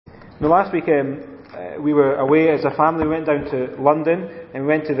Now, last week we were away as a family. We went down to London and we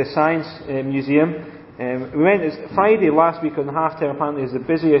went to the Science Museum. It's Friday last week on the half term. Apparently is the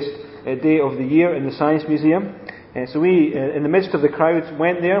busiest day of the year in the Science Museum. So we, in the midst of the crowd,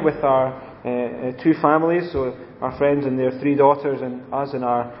 went there with our two families, so our friends and their 3 daughters, and us and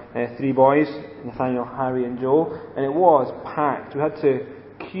our 3 boys, Nathaniel, Harry and Joel, and it was packed. We had to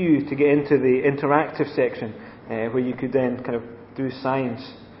queue to get into the interactive section, where you could then kind of do science,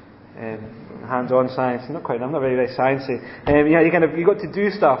 hands-on science. I'm not very sciencey. You got to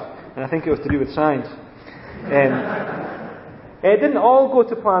do stuff, and I think it was to do with science. It didn't all go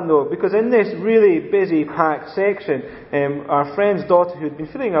to plan though, because in this really busy, packed section, our friend's daughter, who had been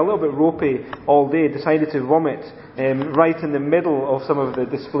feeling a little bit ropey all day, decided to vomit right in the middle of some of the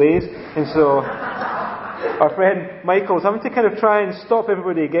displays. And so our friend Michael was having to kind of try and stop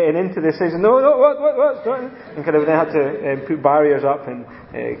everybody getting into this. Saying, no, what? And kind of then had to put barriers up and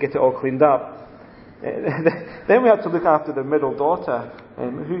get it all cleaned up. Then we had to look after the middle daughter,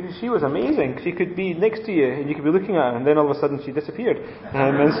 she was amazing. She could be next to you and you could be looking at her, and then all of a sudden she disappeared.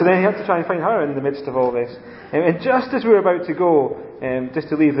 And so then you had to try and find her in the midst of all this. And just as we were about to go, just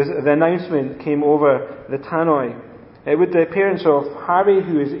to leave, the announcement came over the tannoy. With the appearance of Harry,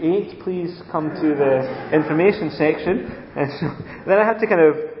 who is 8, please come to the information section. And so then I had to kind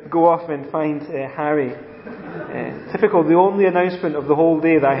of go off and find Harry. Typical, the only announcement of the whole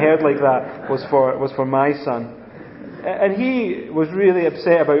day that I heard like that was for my son. And he was really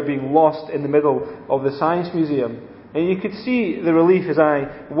upset about being lost in the middle of the Science Museum. And you could see the relief as I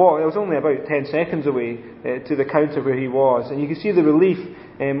walked. I was only about 10 seconds away to the counter where he was. And you could see the relief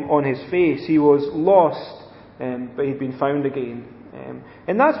on his face. He was lost, but he'd been found again.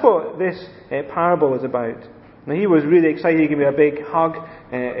 And that's what this parable is about. Now, he was really excited. He gave me a big hug,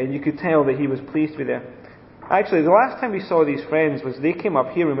 and you could tell that he was pleased to be there. Actually, the last time we saw these friends was they came up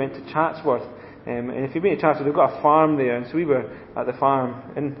here and we went to Chatsworth. And if you've been to Chatsworth, they've got a farm there, and so we were at the farm.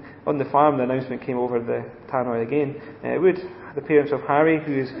 And on the farm, the announcement came over the tannoy again. With the parents of Harry,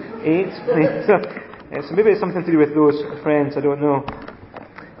 who is 8. So maybe it's something to do with those friends, I don't know.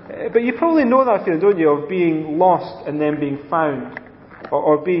 But you probably know that feeling, don't you, of being lost and then being found.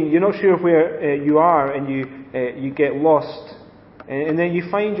 Or being, you're not sure where you are, and you get lost. And then you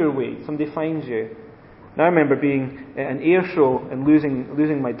find your way, somebody finds you. Now I remember being at an air show and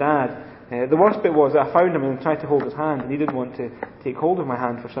losing my dad. The worst bit was that I found him and tried to hold his hand, and he didn't want to take hold of my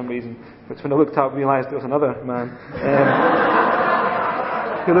hand for some reason. But when I looked up, I realised it was another man.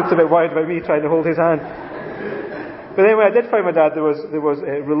 He looked a bit worried about me trying to hold his hand. But then when I did find my dad, there was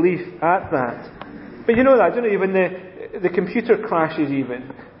relief at that. But you know that, don't you? When the computer crashes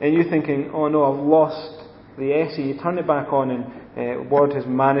even, and you're thinking, oh no, I've lost the essay, you turn it back on and Word has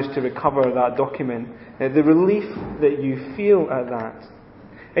managed to recover that document. The relief that you feel at that.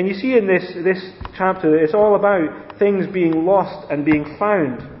 And you see in this chapter, it's all about things being lost and being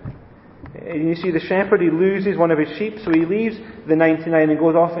found. And you see the shepherd, he loses one of his sheep, so he leaves the 99 and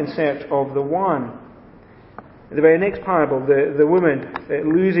goes off in search of the one. In the very next parable, the woman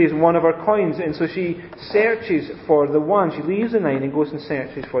loses one of her coins, and so she searches for the one. She leaves the 9 and goes and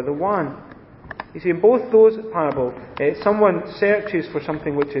searches for the one. You see, in both those parables, someone searches for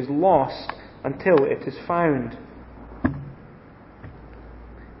something which is lost until it is found.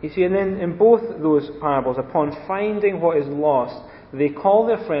 You see, and then in both those parables, upon finding what is lost, they call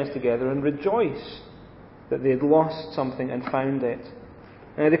their friends together and rejoice that they had lost something and found it.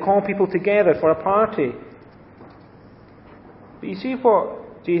 They call people together for a party. But you see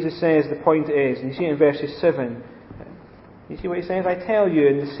what Jesus says the point is, and you see it in verses 7. You see what he says? I tell you,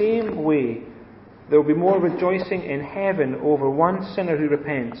 in the same way, there will be more rejoicing in heaven over one sinner who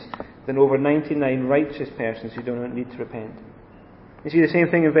repents than over 99 righteous persons who do not need to repent. You see the same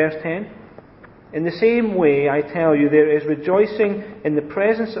thing in verse 10? In the same way, I tell you, there is rejoicing in the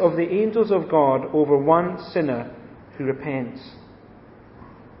presence of the angels of God over one sinner who repents.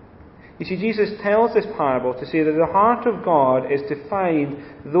 You see, Jesus tells this parable to say that the heart of God is to find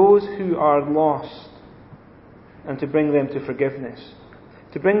those who are lost and to bring them to forgiveness.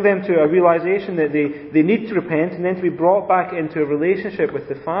 To bring them to a realization that they need to repent and then to be brought back into a relationship with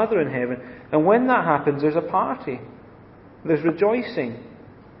the Father in heaven. And when that happens, there's a party. There's rejoicing.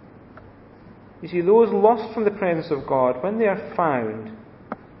 You see, those lost from the presence of God, when they are found,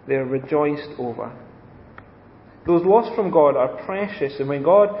 they are rejoiced over. Those lost from God are precious, and when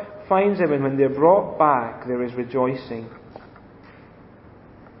God finds them and when they're brought back, there is rejoicing.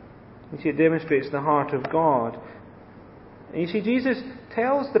 You see, it demonstrates the heart of God. And you see, Jesus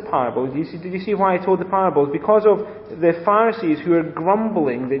tells the parables. Did you see why he told the parables? Because of the Pharisees who are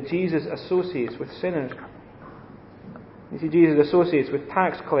grumbling that Jesus associates with sinners. You see, Jesus associates with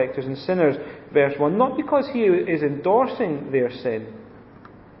tax collectors and sinners, verse 1, not because he is endorsing their sin,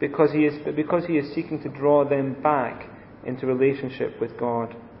 but because he is seeking to draw them back into relationship with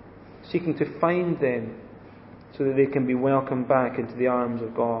God, seeking to find them so that they can be welcomed back into the arms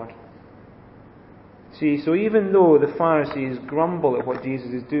of God. See, so even though the Pharisees grumble at what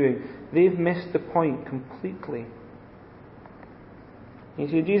Jesus is doing, they've missed the point completely. You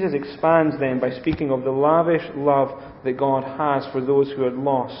see, Jesus expands then by speaking of the lavish love that God has for those who are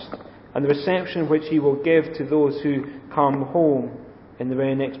lost, and the reception which he will give to those who come home in the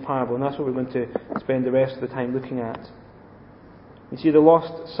very next parable. And that's what we're going to spend the rest of the time looking at. You see, the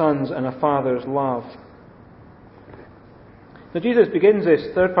lost sons and a father's love. Now Jesus begins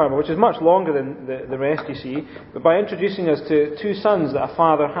this third parable, which is much longer than the rest, you see, but by introducing us to two sons that a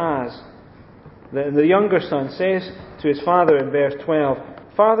father has. The younger son says to his father in verse 12,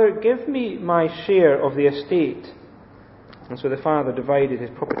 "Father, give me my share of the estate." And so the father divided his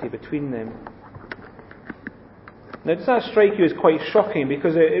property between them. Now does that strike you as quite shocking?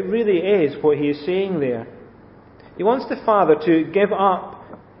 Because it really is what he is saying there. He wants the father to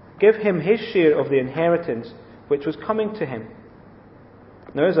give him his share of the inheritance which was coming to him.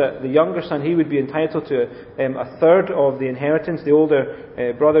 Now, as the younger son, he would be entitled to a third of the inheritance, the older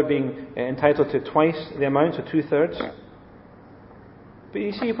brother being entitled to twice the amount, so 2/3. But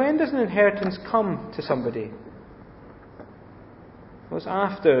you see, when does an inheritance come to somebody? Well, it's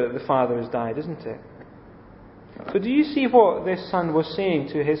after the father has died, isn't it? So do you see what this son was saying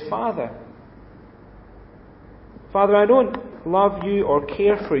to his father? Father, I don't love you or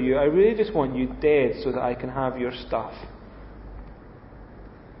care for you. I really just want you dead so that I can have your stuff.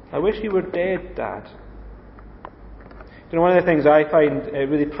 I wish you were dead, Dad. You know, one of the things I find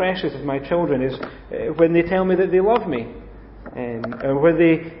really precious with my children is when they tell me that they love me. Or where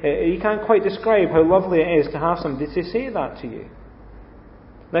you can't quite describe how lovely it is to have somebody to say that to you.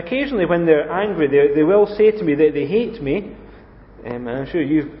 And occasionally when they're angry, they will say to me that they hate me. And I'm sure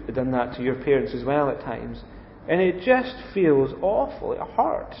you've done that to your parents as well at times. And it just feels awful. It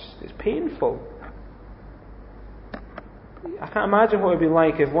hurts. It's painful. I can't imagine what it would be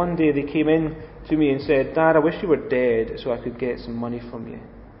like if one day they came in to me and said, "Dad, I wish you were dead so I could get some money from you."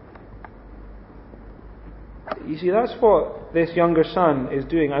 You see, that's what this younger son is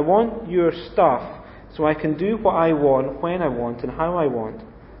doing. I want your stuff so I can do what I want, when I want, and how I want.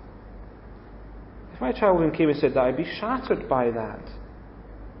 If my children came and said that, I'd be shattered by that.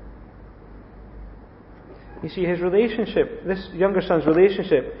 You see, his relationship, this younger son's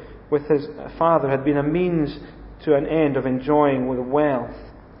relationship with his father had been a means to an end of enjoying the wealth.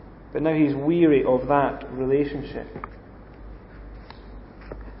 But now he's weary of that relationship.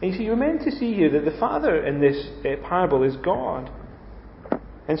 And you see, you're meant to see here that the father in this parable is God.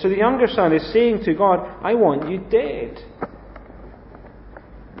 And so the younger son is saying to God, "I want you dead."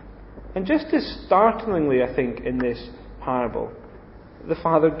 And just as startlingly, I think, in this parable, the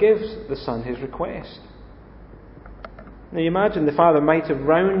father gives the son his request. Now you imagine the father might have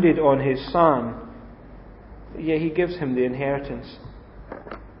rounded on his son, yet he gives him the inheritance.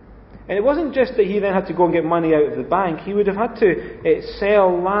 And it wasn't just that he then had to go and get money out of the bank. He would have had to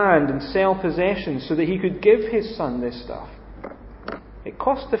sell land and sell possessions so that he could give his son this stuff. It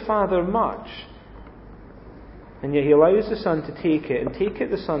cost the father much. And yet he allows the son to take it, and take it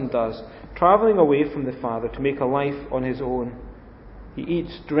the son does, travelling away from the father to make a life on his own. He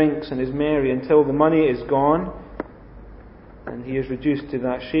eats, drinks, and is merry until the money is gone, and he is reduced to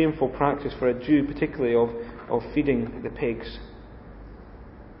that shameful practice for a Jew, particularly of feeding the pigs.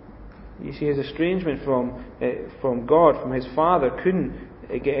 You see, his estrangement from God, from his father, couldn't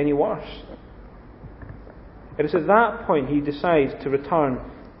get any worse. And it's at that point he decides to return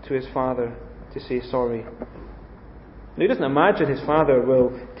to his father to say sorry. Now, he doesn't imagine his father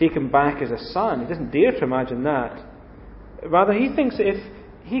will take him back as a son. He doesn't dare to imagine that. Rather, he thinks that if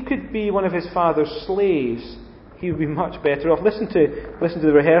he could be one of his father's slaves, he would be much better off. Listen to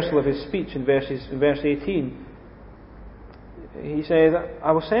the rehearsal of his speech in verse 18. He says,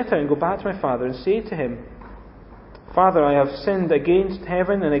 "I will set out and go back to my father and say to him, 'Father, I have sinned against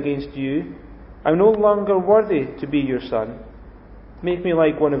heaven and against you. I am no longer worthy to be your son. Make me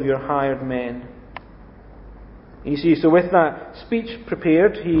like one of your hired men.'" You see, so with that speech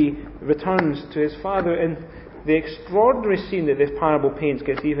prepared, he returns to his father, and the extraordinary scene that this parable paints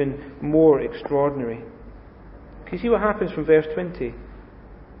gets even more extraordinary. Can you see what happens from verse 20?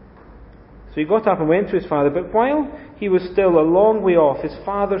 So he got up and went to his father, but while he was still a long way off, his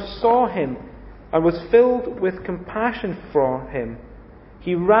father saw him and was filled with compassion for him.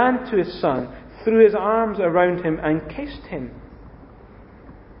 He ran to his son, threw his arms around him, and kissed him.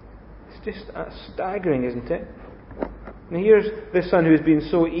 It's just staggering, isn't it? And here's this son who has been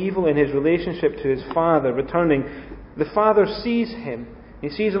so evil in his relationship to his father returning. The father sees him. He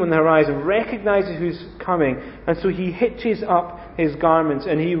sees him on the horizon, recognizes who's coming, and so he hitches up his garments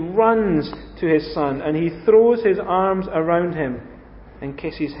and he runs to his son and he throws his arms around him and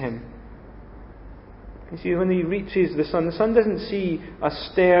kisses him. You see, when he reaches the son doesn't see a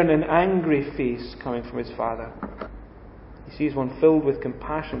stern and angry face coming from his father. He sees one filled with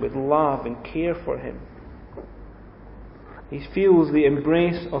compassion, with love and care for him. He feels the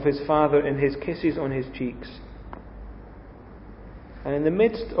embrace of his father in his kisses on his cheeks. And in the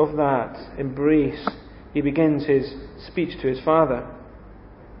midst of that embrace, he begins his speech to his father.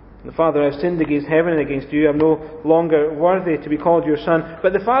 The father, I've sinned against heaven and against you. I'm no longer worthy to be called your son.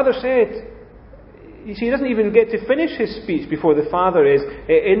 But the father said, you see, he doesn't even get to finish his speech before the father is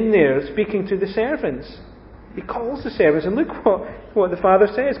in there speaking to the servants. He calls the servants, and look what the father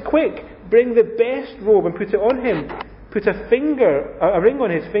says. Quick, bring the best robe and put it on him. Put a ring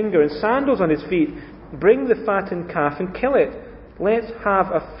on his finger and sandals on his feet. Bring the fattened calf and kill it. Let's have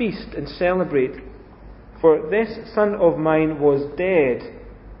a feast and celebrate. For this son of mine was dead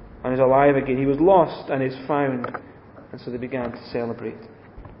and is alive again. He was lost and is found. And so they began to celebrate.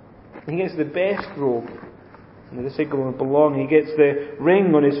 He gets the best robe, the signal of belonging. He gets the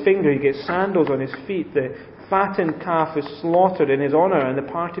ring on his finger. He gets sandals on his feet. The fattened calf is slaughtered in his honour, and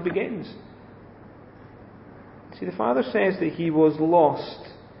the party begins. See, the father says that he was lost,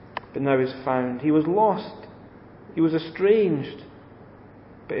 but now is found. He was lost. He was estranged,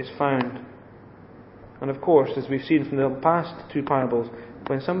 but is found. And of course, as we've seen from the past two parables,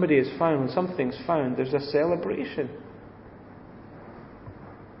 when somebody is found, when something's found, there's a celebration.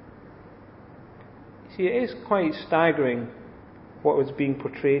 See, it is quite staggering what was being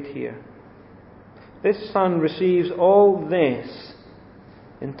portrayed here. This son receives all this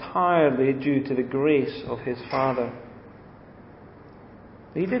entirely due to the grace of his father.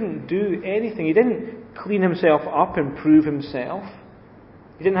 He didn't do anything. He didn't clean himself up and prove himself.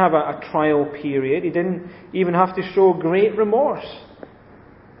 He didn't have a trial period. He didn't even have to show great remorse.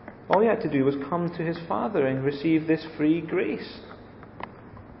 All he had to do was come to his father and receive this free grace.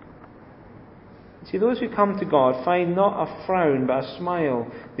 See, those who come to God find not a frown but a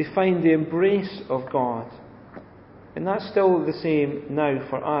smile. They find the embrace of God. And that's still the same now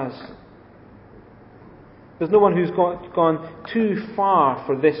for us. There's no one who's gone too far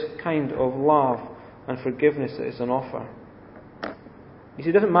for this kind of love and forgiveness that is on offer. You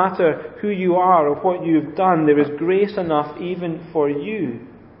see, it doesn't matter who you are or what you've done, there is grace enough even for you.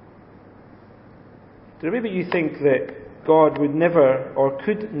 Maybe you think that God would never or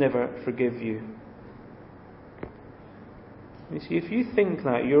could never forgive you. You see, if you think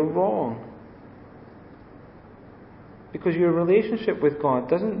that, you're wrong. Because your relationship with God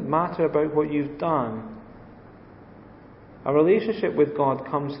doesn't matter about what you've done. A relationship with God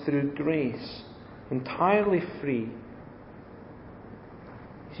comes through grace, entirely free.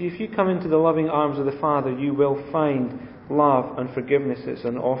 You see, if you come into the loving arms of the Father, you will find love and forgiveness that's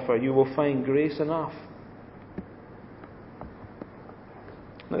on offer. You will find grace enough.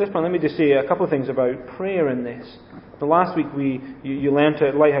 At this point, let me just say a couple of things about prayer in this. The last week you learnt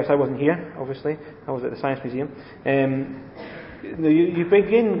at Lighthouse. I wasn't here, obviously. I was at the Science Museum. You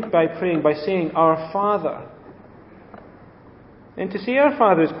begin by praying by saying, Our Father. And to say Our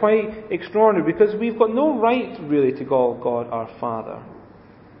Father is quite extraordinary because we've got no right really to call God our Father.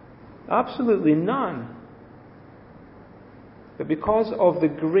 Absolutely none. But because of the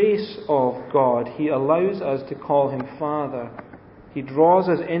grace of God, He allows us to call Him Father. He draws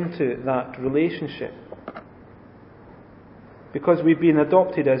us into that relationship. Because we've been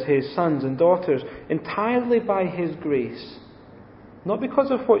adopted as His sons and daughters entirely by His grace. Not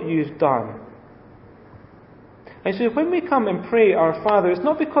because of what you've done. And so when we come and pray Our Father, it's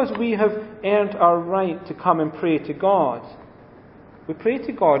not because we have earned our right to come and pray to God. We pray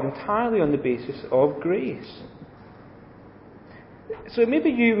to God entirely on the basis of grace. So maybe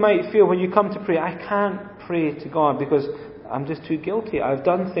you might feel when you come to pray, I can't pray to God because I'm just too guilty. I've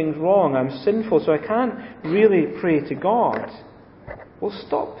done things wrong. I'm sinful, so I can't really pray to God. Well,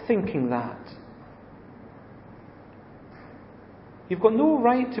 stop thinking that. You've got no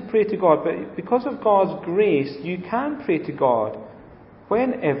right to pray to God, but because of God's grace, you can pray to God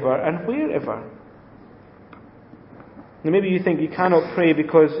whenever and wherever. Now, maybe you think you cannot pray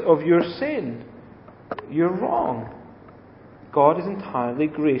because of your sin. You're wrong. God is entirely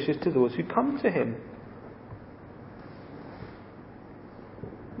gracious to those who come to Him.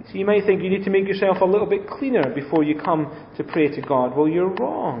 So you might think you need to make yourself a little bit cleaner before you come to pray to God. Well, you're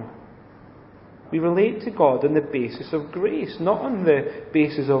wrong. We relate to God on the basis of grace, not on the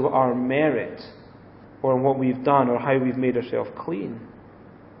basis of our merit. or on what we've done or how we've made ourselves clean.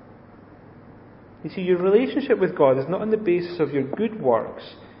 You see, your relationship with God is not on the basis of your good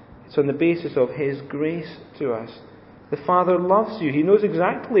works. It's on the basis of His grace to us. The Father loves you. He knows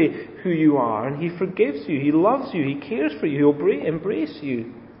exactly who you are, and He forgives you. He loves you. He cares for you. He'll embrace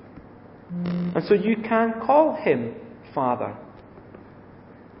you. And so you can call Him Father.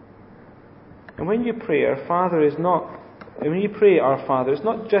 And when you pray, Our Father, it's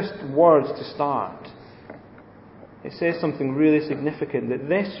not just words to start. It says something really significant, that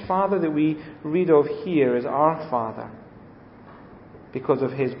this Father that we read of here is our Father because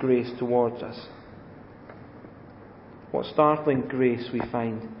of His grace towards us. What startling grace we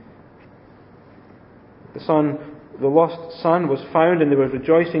find. The lost son was found and they were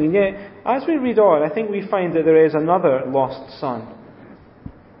rejoicing, and yet, as we read on, I think we find that there is another lost son.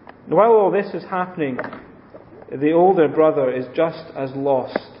 While all this is happening, the older brother is just as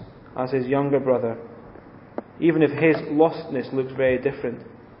lost as his younger brother, even if his lostness looks very different.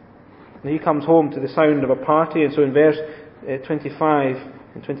 And he comes home to the sound of a party, and so in verse 25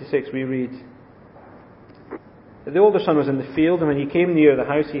 and 26 we read, the older son was in the field, and when he came near the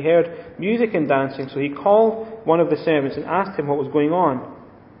house he heard music and dancing, so he called one of the servants and asked him what was going on.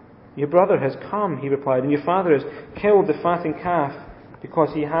 Your brother has come, he replied, and your father has killed the fattened calf because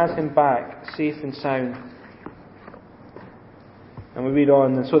he has him back safe and sound. And we read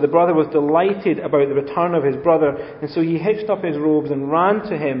on, and so the brother was delighted about the return of his brother, and so he hitched up his robes and ran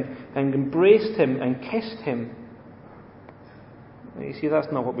to him and embraced him and kissed him. You see, that's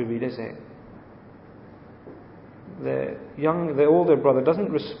not what we read, is it? The older brother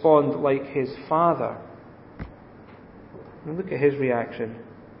doesn't respond like his father. And look at his reaction.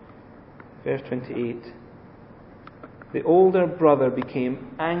 Verse 28. The older brother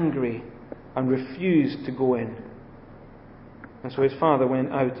became angry and refused to go in. And so his father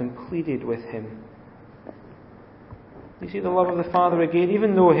went out and pleaded with him. You see the love of the father again.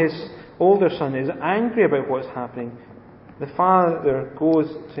 Even though his older son is angry about what's happening, the father goes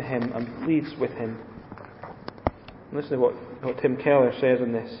to him and pleads with him. Listen to what Tim Keller says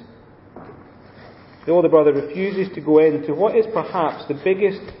on this. The older brother refuses to go in to what is perhaps the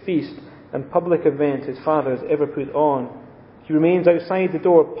biggest feast and public event his father has ever put on. He remains outside the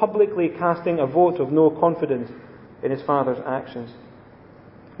door, publicly casting a vote of no confidence in his father's actions.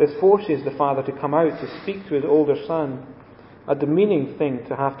 This forces the father to come out to speak to his older son, a demeaning thing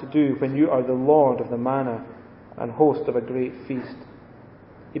to have to do when you are the lord of the manor and host of a great feast.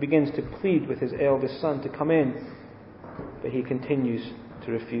 He begins to plead with his eldest son to come in, but he continues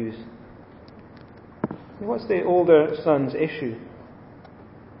to refuse. What's the older son's issue?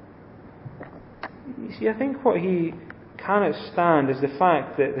 You see, I think what he cannot stand is the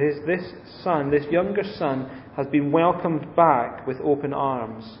fact that this younger son, has been welcomed back with open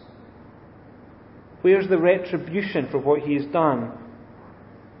arms. Where's the retribution for what he has done?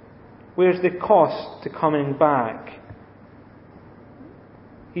 Where's the cost to coming back?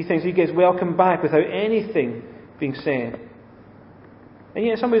 He thinks he gets welcomed back without anything being said. And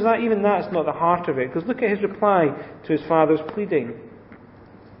yet somebody's like, even that's not the heart of it, because look at his reply to his father's pleading.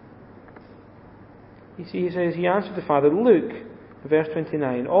 You see, he answered the father, look, verse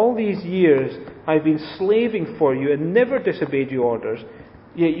 29, all these years I've been slaving for you and never disobeyed your orders,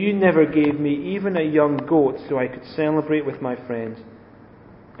 yet you never gave me even a young goat so I could celebrate with my friends.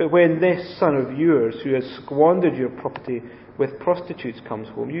 But when this son of yours, who has squandered your property with prostitutes, comes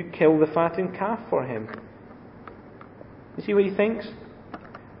home, you kill the fattened calf for him. You see what he thinks?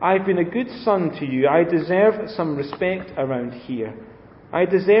 I've been a good son to you. I deserve some respect around here. I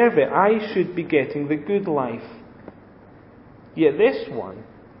deserve it. I should be getting the good life. Yet this one,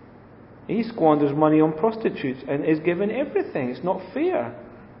 he squanders money on prostitutes and is given everything. It's not fair.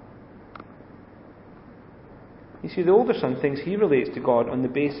 You see, the older son thinks he relates to God on the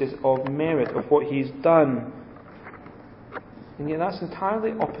basis of merit, of what he's done. And yet that's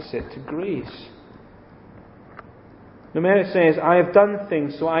entirely opposite to grace. The merit says, I have done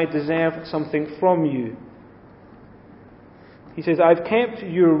things so I deserve something from you. He says, I've kept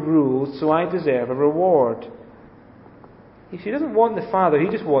your rules so I deserve a reward. You see, he doesn't want the father, he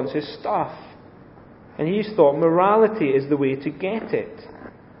just wants his stuff. And he's thought morality is the way to get it.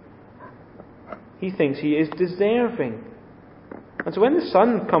 He thinks he is deserving. And so when the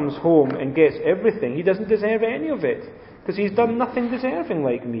son comes home and gets everything, he doesn't deserve any of it, because he's done nothing deserving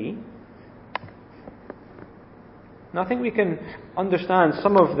like me. And I think we can understand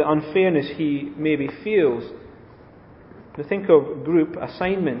some of the unfairness he maybe feels. To think of group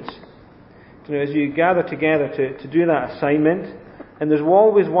assignments. As you gather together to do that assignment, and there's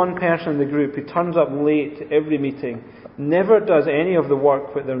always one person in the group who turns up late to every meeting, never does any of the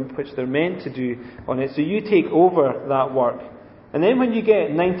work which they're meant to do on it, so you take over that work. And then when you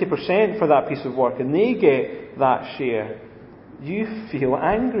get 90% for that piece of work and they get that share, you feel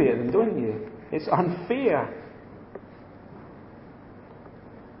angry at them, don't you? It's unfair.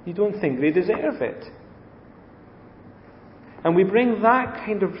 You don't think they deserve it. And we bring that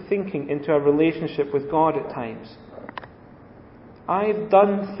kind of thinking into our relationship with God at times. I've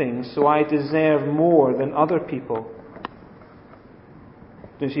done things so I deserve more than other people.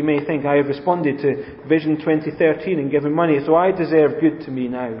 As you may think, I have responded to Vision 2013 and given money, so I deserve good to me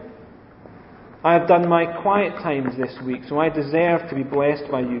now. I have done my quiet times this week, so I deserve to be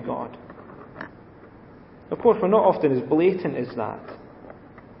blessed by you, God. Of course, we're not often as blatant as that.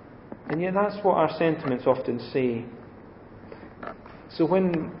 And yet that's what our sentiments often say. So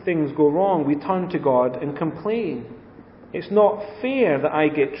when things go wrong, we turn to God and complain. It's not fair that I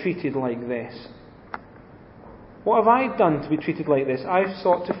get treated like this. What have I done to be treated like this? I've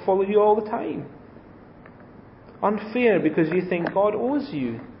sought to follow you all the time. Unfair because you think God owes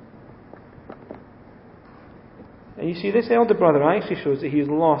you. And you see, this elder brother actually shows that he is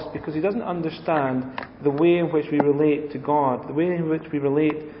lost because he doesn't understand the way in which we relate to God, the way in which we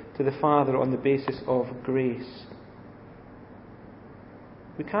relate to the Father on the basis of grace.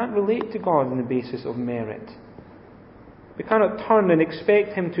 We can't relate to God on the basis of merit. We cannot turn and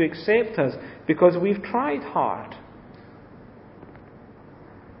expect Him to accept us because we've tried hard.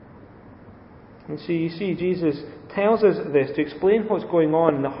 And so you see, Jesus tells us this to explain what's going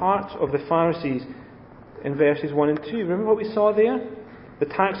on in the hearts of the Pharisees in verses 1 and 2. Remember what we saw there? The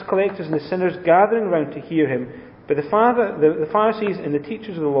tax collectors and the sinners gathering round to hear Him, but the Pharisees and the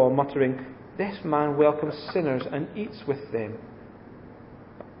teachers of the law muttering, "This man welcomes sinners and eats with them."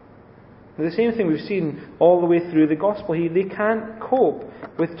 The same thing we've seen all the way through the Gospel. They can't cope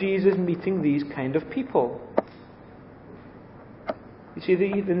with Jesus meeting these kind of people. You see,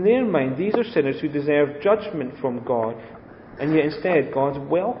 in their mind, these are sinners who deserve judgment from God, and yet instead God's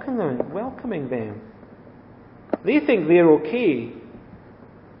welcoming them. They think they're okay,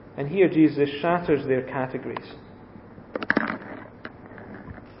 and here Jesus shatters their categories.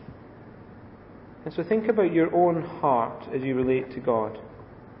 And so think about your own heart as you relate to God.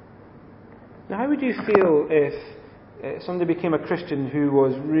 Now, how would you feel if somebody became a Christian who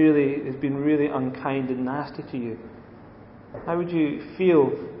has been really unkind and nasty to you? How would you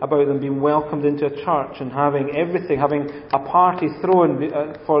feel about them being welcomed into a church and having a party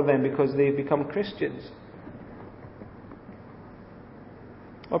thrown for them because they've become Christians?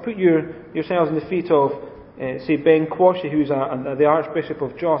 Or put yourselves in the feet of, say, Ben Kwashi, who's the Archbishop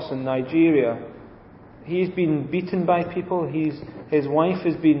of Jos in Nigeria. He's been beaten by people. His wife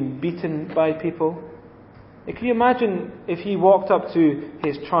has been beaten by people. Can you imagine if he walked up to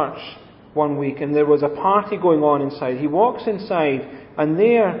his church one week and there was a party going on inside? He walks inside and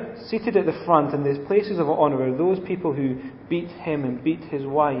there, seated at the front in these places of honour, are those people who beat him and beat his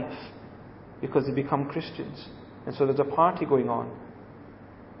wife because they become Christians. And so there's a party going on.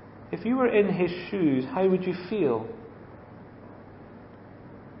 If you were in his shoes, how would you feel?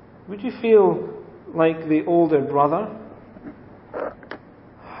 Would you feel like the older brother?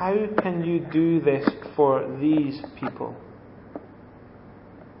 How can you do this for these people?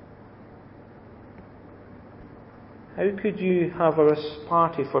 How could you have a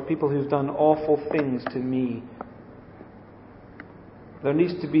party for people who've done awful things to me? There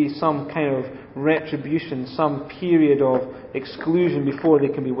needs to be some kind of retribution, some period of exclusion before they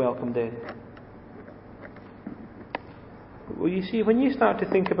can be welcomed in. Well, you see, when you start to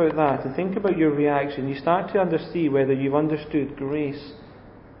think about that and think about your reaction, you start to understand whether you've understood grace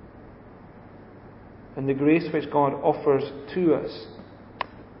and the grace which God offers to us.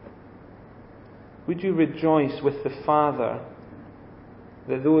 Would you rejoice with the Father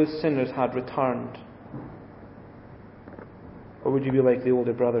that those sinners had returned? Or would you be like the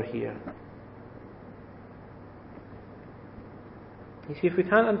older brother here? You see, if we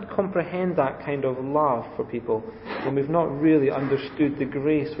can't comprehend that kind of love for people, then we've not really understood the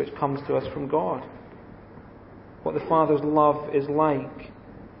grace which comes to us from God. What the Father's love is like.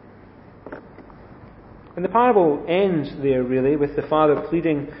 And the parable ends there, really, with the Father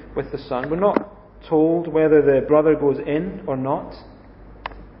pleading with the Son. We're not told whether the brother goes in or not.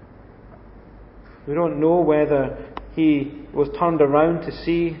 We don't know whether he was turned around to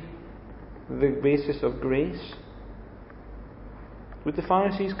see the basis of grace. Would the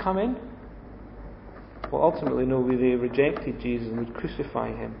Pharisees come in? Well, ultimately, no, they rejected Jesus and would crucify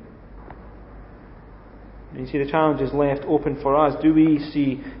him. And you see, the challenge is left open for us. Do we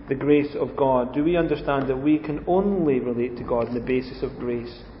see the grace of God? Do we understand that we can only relate to God on the basis of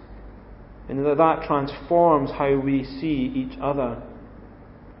grace? And that transforms how we see each other,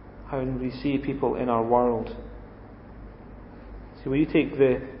 how we see people in our world. So will you take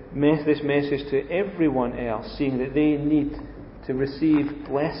this message to everyone else, seeing that they need to receive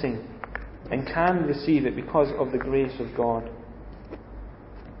blessing and can receive it because of the grace of God?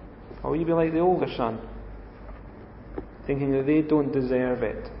 Or will you be like the older son, thinking that they don't deserve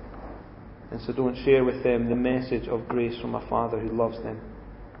it, and so don't share with them the message of grace from a Father who loves them?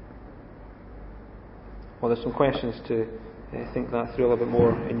 Well, there's some questions to think that through a little bit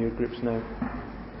more in your groups now.